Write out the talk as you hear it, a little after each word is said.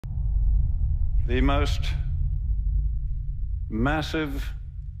The most massive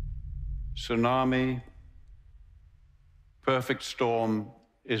tsunami, perfect storm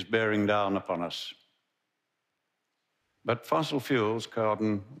is bearing down upon us. But fossil fuels,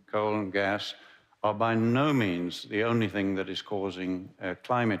 carbon, coal, and gas, are by no means the only thing that is causing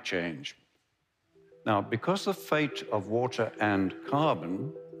climate change. Now, because the fate of water and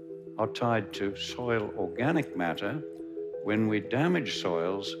carbon are tied to soil organic matter, when we damage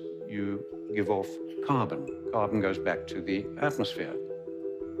soils, you give off carbon. Carbon goes back to the atmosphere.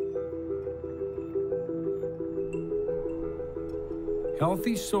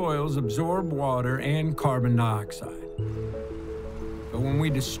 Healthy soils absorb water and carbon dioxide. But when we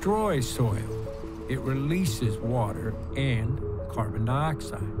destroy soil, it releases water and carbon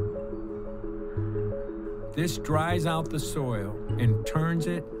dioxide. This dries out the soil and turns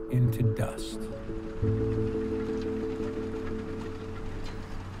it into dust.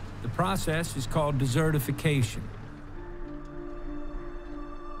 The process is called desertification.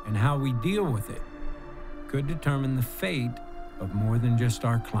 And how we deal with it could determine the fate of more than just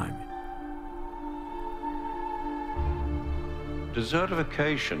our climate.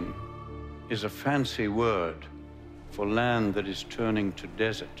 Desertification is a fancy word for land that is turning to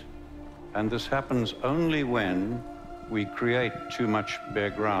desert. And this happens only when we create too much bare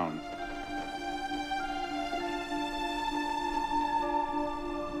ground.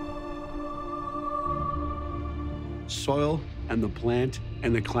 Soil and the plant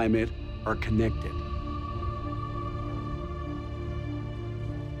and the climate are connected.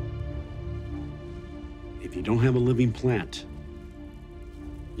 If you don't have a living plant,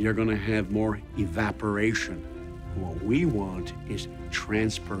 you're going to have more evaporation. What we want is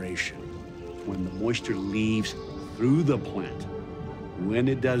transpiration. When the moisture leaves through the plant, when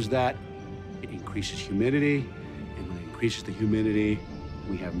it does that, it increases humidity, and when it increases the humidity,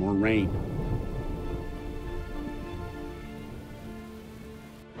 we have more rain.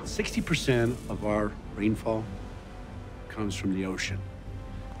 60% of our rainfall comes from the ocean.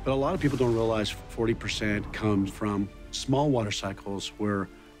 But a lot of people don't realize 40% comes from small water cycles where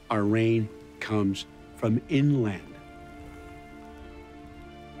our rain comes from inland.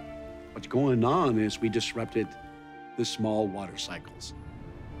 What's going on is we disrupted the small water cycles.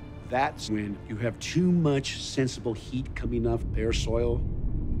 That's when you have too much sensible heat coming off bare soil.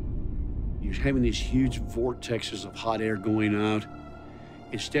 You're having these huge vortexes of hot air going out.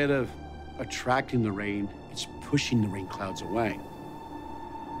 Instead of attracting the rain, it's pushing the rain clouds away.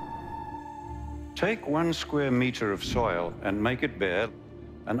 Take 1 square meter of soil and make it bare,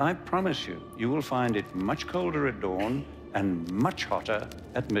 and I promise you, you will find it much colder at dawn and much hotter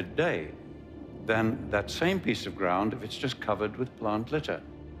at midday than that same piece of ground if it's just covered with plant litter.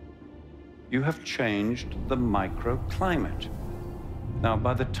 You have changed the microclimate. Now,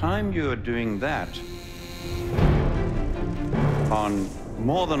 by the time you are doing that on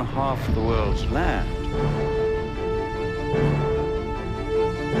more than half the world's land,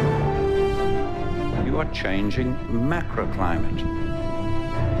 you are changing macroclimate.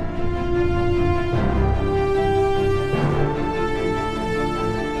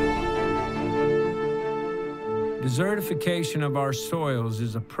 Desertification of our soils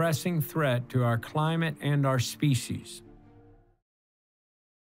is a pressing threat to our climate and our species.